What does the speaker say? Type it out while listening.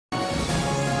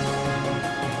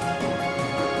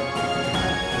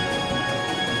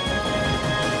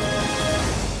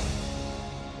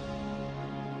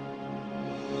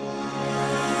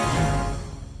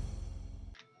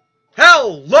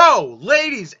So,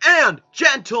 ladies and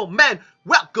gentlemen,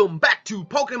 welcome back to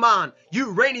Pokemon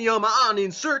Uranium on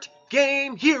Insert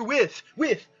Game here with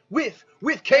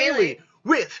Caileigh,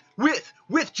 with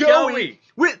Joey,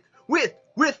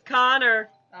 with Connor.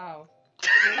 Oh.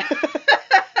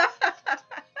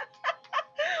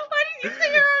 Why did you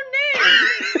say your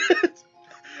own name?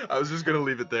 I was just gonna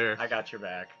leave it there. I got your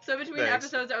back. So between Thanks.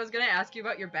 episodes, I was gonna ask you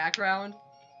about your background.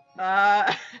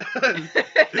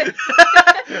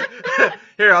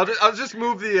 Here, I'll just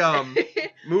move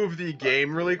the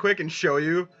game really quick and show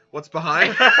you what's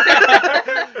behind.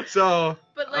 So,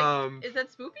 But like, is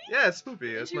that Spoopy? yeah, it's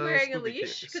Spoopy. Is It's she my wearing a Spoopy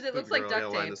leash? kid. 'Cause it looks Spoopy like girl. duct I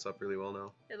gotta line tape. this up really well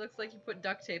now. It looks like you put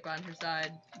duct tape on her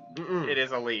side, It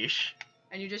is a leash.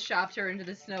 and you just shopped her into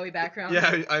the snowy background.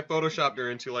 Yeah, I photoshopped her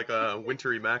into like a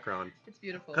wintry background. It's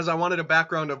beautiful. Because I wanted a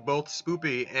background of both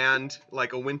Spoopy and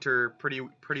like a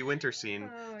pretty winter scene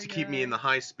to keep me in the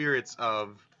high spirits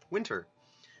of winter.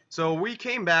 So we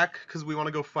came back because we want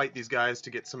to go fight these guys to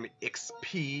get some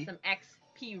XP. Some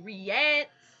experience.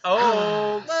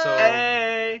 Oh, So-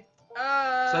 hey. So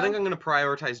I think I'm gonna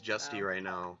prioritize Justy right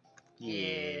now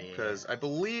Yeah. because I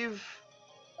believe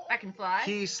I can fly.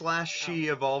 he/she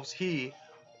evolves. He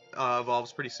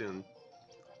evolves pretty soon.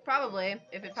 Probably,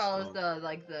 if it follows So-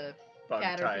 the Bug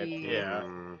type. Caterpie. Yeah.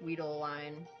 Weedle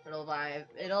line. It'll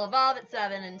evolve at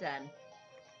 7 and 10.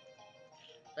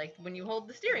 Like when you hold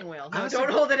the steering wheel. No, Honestly- don't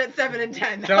hold it at 7 and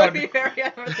 10. That Don't. would be very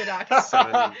unorthodox.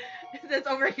 7. That's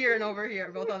over here and over here,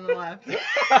 both on the left.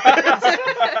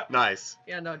 Nice.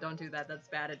 Yeah, no, don't do that. That's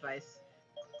bad advice.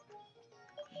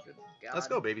 Good God. Let's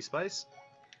go, Baby Spice.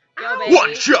 Go, baby.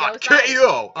 One shot Go, Spice.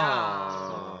 KO.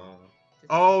 Aw.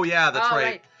 Oh yeah, that's Oh,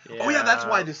 right. Oh yeah, that's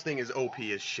why this thing is OP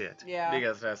as shit. Yeah.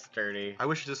 Because that's sturdy. I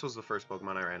wish this was the first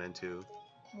Pokemon I ran into.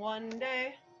 One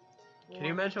day. Can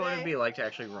you imagine what it'd be like to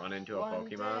actually run into a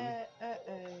Pokemon?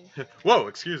 Whoa,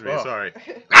 excuse me, Whoa. sorry.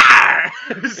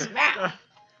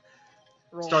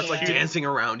 Roll Starts like away. dancing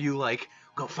around you like,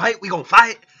 we gonna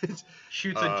fight.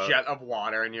 Shoots a jet of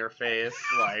water in your face,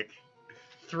 like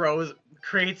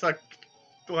creates a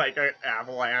an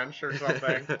avalanche or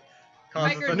something.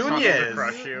 Causes Hiker a tunnel Nunez. to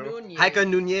crush you. Nunez. Haika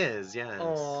Nunez, yes.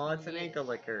 Oh, it's an Inca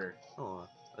liquor. Aw,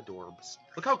 adorbs.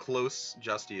 Look how close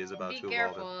Justy is about Be to evolve.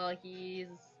 careful, he's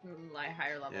like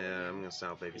higher level. Yeah, than I'm you. gonna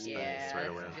sound Baby Spice Yeah, right that's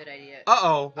away. a good idea.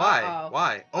 Uh-oh, why? Uh-oh.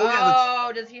 Why? Oh, yeah, that's...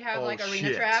 Oh, does he have like Oh, arena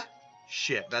shit. trap?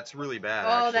 Shit, that's really bad,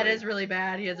 Oh, that actually. is really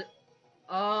bad. He has.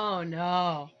 Oh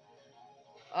no.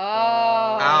 Oh,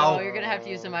 Ow. you're gonna have to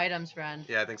use some items, friend.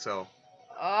 Yeah, I think so.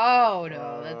 Oh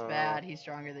no, that's bad. He's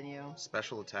stronger than you.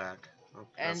 Special attack. Oh,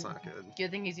 that's And- not good.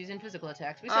 Good thing he's using physical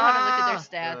attacks. We still haven't looked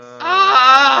at their stats.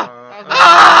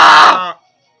 Ah!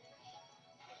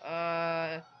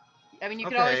 I mean, you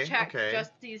could Okay, always check okay.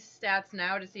 just these stats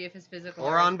now to see if his physical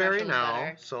Or or on berry special is now,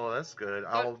 better. so that's good.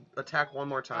 I'll attack one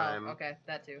more time. Oh, okay,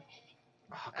 that too.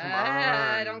 Oh, come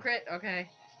on. Don't crit. Okay.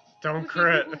 Don't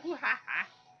crit.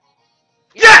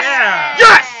 Yes!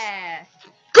 Yes!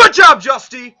 Good job,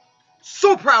 Justy!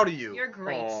 So proud of you. You're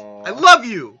great. Aw. I love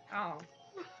you. Oh.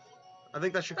 I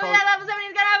think that should So call yeah, level 7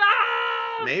 is gonna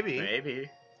evolve! Maybe. Maybe.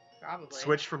 Probably.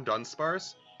 Switch from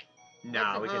Dunsparce.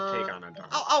 No, we could take on a dog.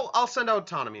 I'll send out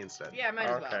Tonemy instead. Yeah, might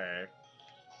as well. Okay.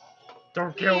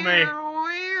 Don't kill me.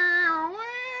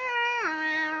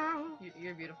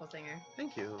 You're a beautiful singer.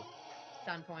 Thank you. It's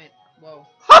on point. Whoa.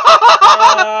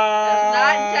 Uh, That's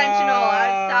not intentional.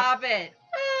 Stop it.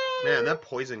 Man, that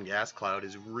poison gas cloud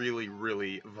is really,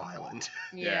 really violent.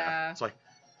 Yeah. It's like,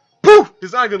 poof!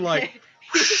 It's not even like,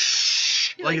 He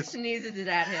like like it's. sneezes it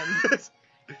at him.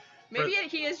 Maybe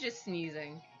he is just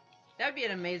sneezing. That would be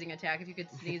an amazing attack if you could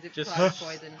sneeze it Just- cloud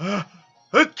poison.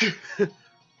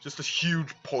 Just a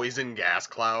huge poison gas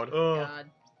cloud. Oh. God.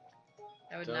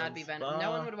 That would not be Dunsparce.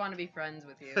 No one would want to be friends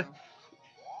with you.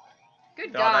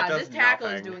 Good No, that God, does this tackle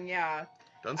is nothing. doing, yeah.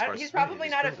 Dunsparce He's is probably really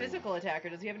not a building. physical attacker.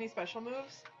 Does he have any special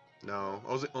moves? No,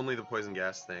 only the poison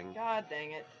gas thing. God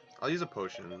dang it. I'll use a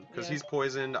potion because Yeah. he's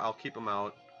poisoned. I'll keep him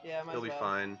out. Yeah, might He'll as be well.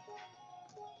 fine.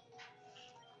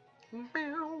 You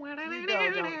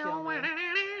go, don't kill me.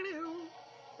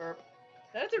 Burp.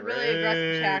 That's a really aggressive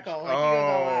Rage. tackle. Like, he goes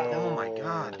all out. Oh my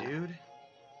god, dude.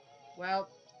 Well,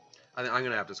 I think I'm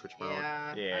gonna have to switch him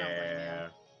out. yeah. I don't blame Yeah.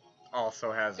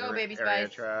 Also has Go, Baby area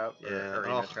Spice. trap. or Yeah.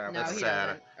 Arena Oh, trap. No, that's he sad.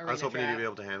 doesn't. I was Arena hoping trap. he'd be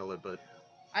able to handle it, but you.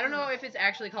 I don't know if it's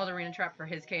actually called Arena Trap for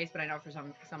his case, but I know for some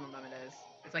of them it is.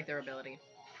 It's like their ability.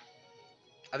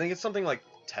 I think it's something like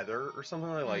tether or something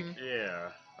like. Mhm. Yeah.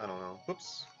 I don't know.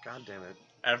 Whoops. God damn it.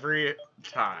 Every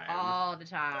time. All the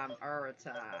time. Or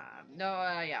time. No,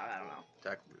 yeah, I don't know.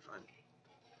 That could be fine.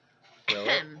 Will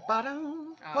it?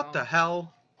 Ba-dum. Oh. What the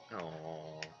hell?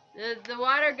 Oh. The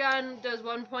water gun does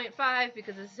 1.5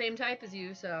 because it's the same type as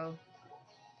you, so.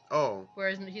 Oh.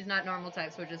 Whereas he's not normal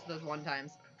type, so it just does 1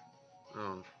 times.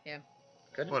 Oh. Yeah.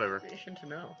 Good Whatever. information to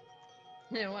know.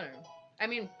 Yeah, whatever. I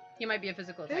mean, he might be a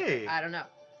physical attacker. Hey. I don't know.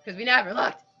 Because we never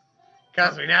looked.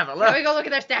 Because we never Can looked. we go look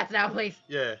at their stats now, please?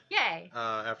 Yeah. Yay.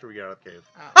 After we get out of the cave.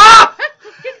 Oh. Ah!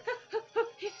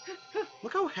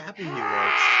 Look how happy he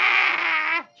looks.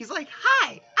 He's like,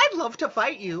 hi, I'd love to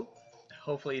fight you.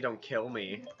 Hopefully you don't kill me.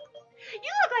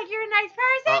 You look like you're a nice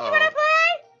person. Uh-oh. You wanna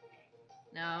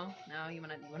play? No, you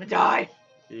wanna die.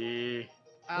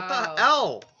 What the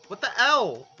L? What the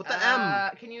L? What the M?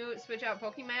 Can you switch out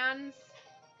Pokemons?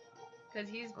 Because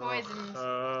he's poisoned.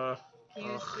 Can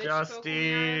you switch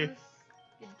Justy. Pokemons?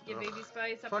 Get Baby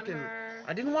Spice up on her.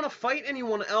 I didn't want to fight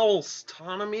anyone else,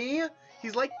 Tonemy.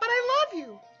 He's like, but I love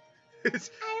you. I love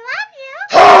you.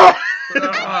 Ah! I just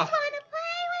want to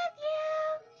play with you.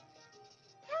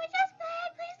 Can we just play?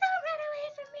 Please don't run away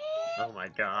from me. Oh my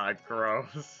god,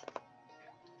 gross.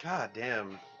 God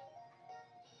damn.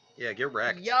 Yeah, get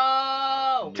wrecked.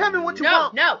 Yo. Tell me what you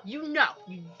want. No, you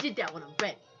did that one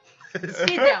already. You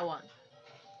did that one.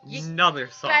 Another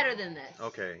song. Better than this.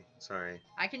 Okay, sorry.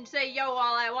 I can say yo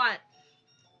all I want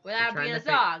without I'm trying being a to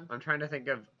think- song. I'm trying to think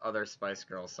of other Spice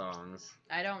Girl songs.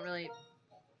 I don't really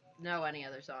know any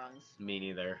other songs. Me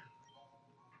neither.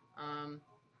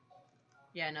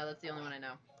 Yeah, no, that's the only one I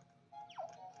know.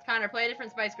 Connor, play a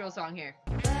different Spice Girl song here.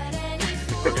 Okay.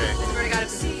 I swear to God,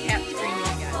 if this cat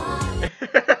screaming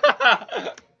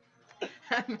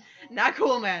again. Not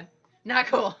cool, man. Not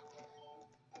cool.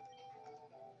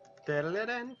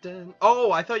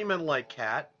 Oh, I thought you meant like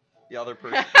Cat, the other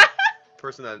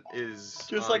person that is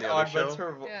Just on like the other augments show.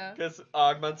 her Yeah. just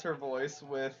augments her voice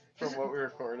with from what we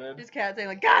recorded. This cat saying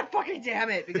like, God fucking damn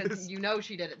it, because you know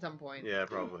she did at some point. Yeah,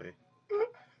 probably.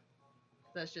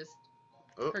 That's just,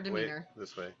 Oh, Her demeanor. Wait,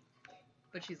 this way.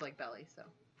 but she's like Belly, so.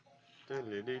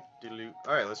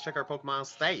 Alright, let's check our Pokemon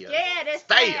stats. Yeah, this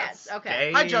Stats.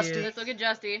 Okay. Hi, Justy. Let's look at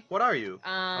Justy. What are you?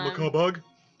 I'm a Kabug.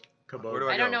 Where do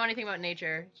I don't go? know anything about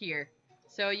nature here.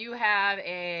 So you have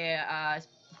a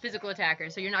physical attacker,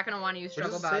 so you're not going to want to use Where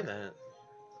Struggle does it say Bug.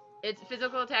 that? Its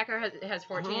physical attacker has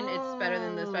 14. It's better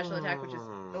than the special attack, which is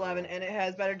 11, and it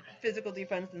has better physical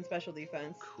defense than special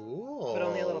defense. Cool. But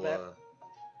only a little bit.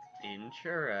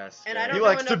 Interesting. And I don't He know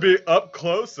likes to enough- be up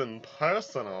close and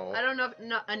personal. I don't know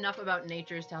enough about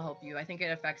natures to help you. I think it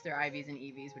affects their IVs and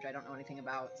EVs, which I don't know anything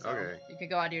about. So Okay. you could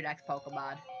go out to your next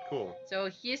Pokemon. Cool. So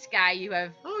this guy, you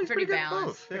have Oh, he's pretty pretty good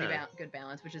balanced, both, yeah. good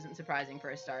balance, which isn't surprising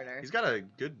for a starter. He's got a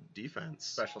good defense.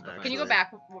 Special defense. Can you go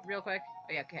actually. back real quick?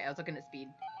 Oh, yeah, okay, I was looking at speed.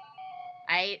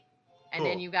 Aight. And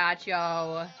then Cool. you got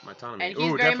yo. My Tonemy. And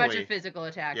he's Ooh, very much definitely. a physical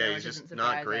attacker, Yeah, which he's isn't just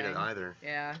surprising. not great at either.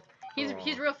 Yeah. He's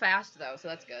Oh. real fast though, so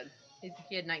that's good.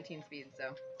 He had 19 speed,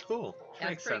 so Cool. that's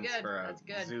Makes pretty sense good. for a That's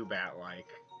good. Zubat-like.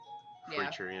 Yeah.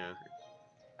 Creature, yeah.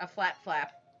 A flap.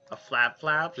 A flap.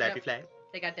 Flappy Yep. flap.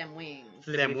 They got them wings.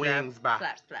 Them wings back.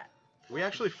 Flap. We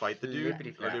actually fight the dude, Flippity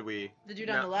or flap. did we? The dude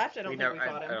No, on the left, I don't we think never, we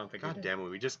fought I him. don't think we God did. damn it,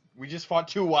 we just fought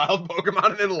 2 wild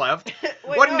Pokemon and then left.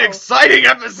 Wait, What an no. exciting We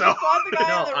episode! fought the guy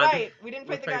No, on the on- right. We didn't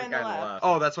We fight the guy on the left.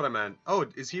 Oh, that's what I meant. Oh,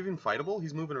 is he even fightable?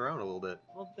 He's moving around a little bit.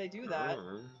 Well, they do that.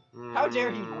 Mm. How dare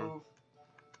he Mm. move?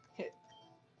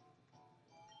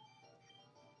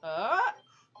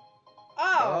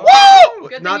 Oh! Woo!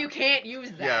 Good Not- thing you can't use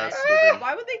that. Yeah, that's stupid.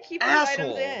 Why would they keep those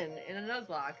Asshole. items in a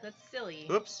Nuzlocke? That's silly.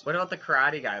 Oops. What about the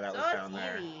karate guy that So was it's down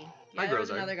there? easy. Hi, Yeah, there was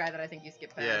Grozar. another guy that I think you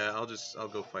skipped past. Yeah, I'll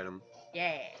go fight him.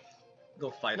 Yeah.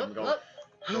 Go fight him. Look.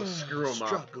 Go screw him up.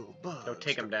 Struggle bug. Go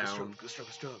take him down.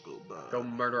 Struggle bug. Go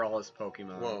murder all his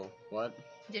Pokemon. Whoa. What?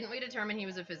 Didn't we determine he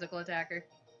was a physical attacker?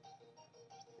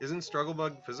 Isn't Struggle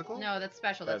Bug physical? No, that's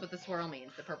special. That's That- what the swirl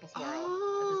means. The purple swirl.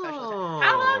 Oh. That's a special attack.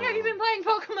 How long have you been playing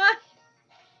Pokemon?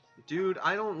 Dude,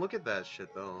 I don't look at that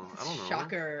shit though. I don't know.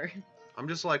 Shocker. I'm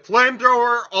just like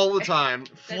flamethrower all the time.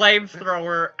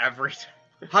 Flamethrower every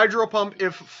time. Hydro pump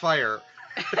if fire.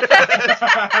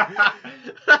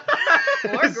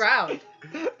 Or ground.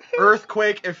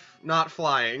 Earthquake if not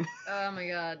flying. Oh my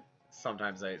god.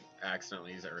 Sometimes I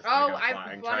accidentally use Earthquake Oh, on I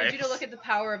flying wanted you to types. look at the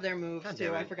power of their moves God too.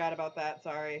 damn I it. forgot about that.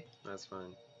 Sorry. That's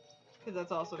fine. Because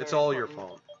that's also It's very all your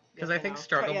important. fault. Because Yes, I think know.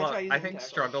 Struggle Try Bug. using I think tackle.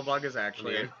 Struggle Bug is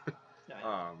actually Okay. No,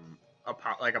 I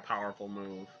know. like a powerful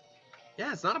move.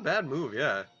 Yeah, it's not a bad move.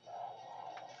 Yeah.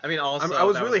 I mean, also I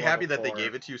was that really level happy that they 4.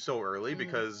 gave it to you so early Mhm.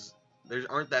 because there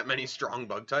aren't that many strong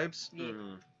bug types. Yeah.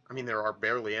 Mhm. I mean, there are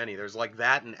barely any. There's like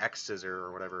that and X Scissor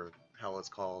or whatever the hell it's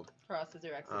called. Cross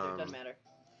scissor, X scissor, doesn't matter.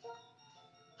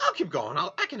 I'll keep going.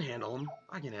 I can handle them.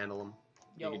 I can handle them.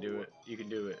 You can do it. You can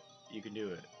do it. You can do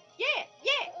it. Yeah.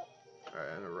 All right,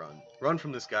 I'm gonna run. Run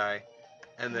from this guy,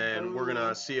 and then we're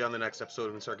gonna see you on the next episode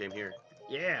of Insert Game here.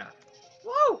 Yeah.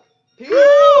 Woo!